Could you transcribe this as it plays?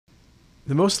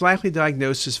The most likely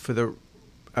diagnosis for the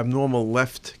abnormal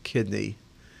left kidney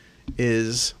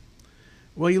is,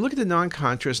 well, you look at the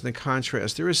non-contrast and the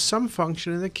contrast. There is some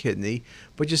function in the kidney,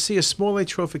 but you see a small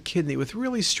atrophic kidney with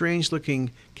really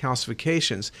strange-looking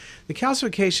calcifications. The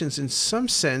calcifications, in some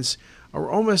sense, are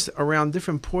almost around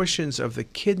different portions of the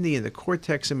kidney and the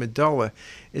cortex and medulla.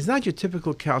 It's not your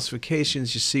typical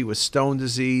calcifications you see with stone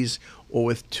disease or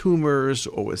with tumors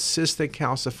or with cysts that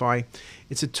calcify.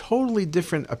 It's a totally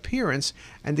different appearance,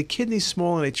 and the kidney's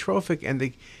small and atrophic, and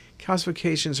the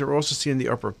calcifications are also seen in the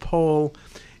upper pole.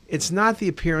 It's not the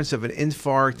appearance of an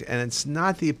infarct, and it's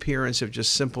not the appearance of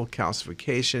just simple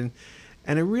calcification,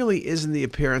 and it really isn't the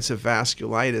appearance of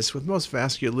vasculitis. With most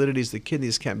vasculitides, the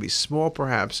kidneys can be small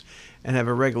perhaps and have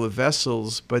irregular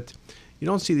vessels, but you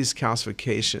don't see these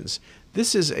calcifications.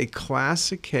 This is a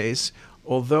classic case,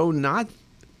 although not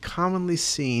commonly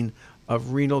seen,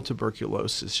 of renal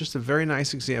tuberculosis. Just a very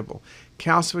nice example.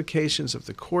 Calcifications of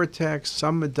the cortex,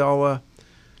 some medulla,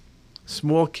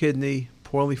 small kidney,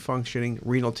 poorly functioning,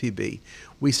 renal TB.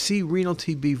 We see renal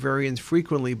TB very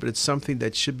infrequently, but it's something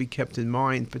that should be kept in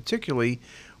mind, particularly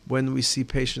when we see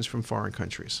patients from foreign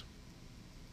countries.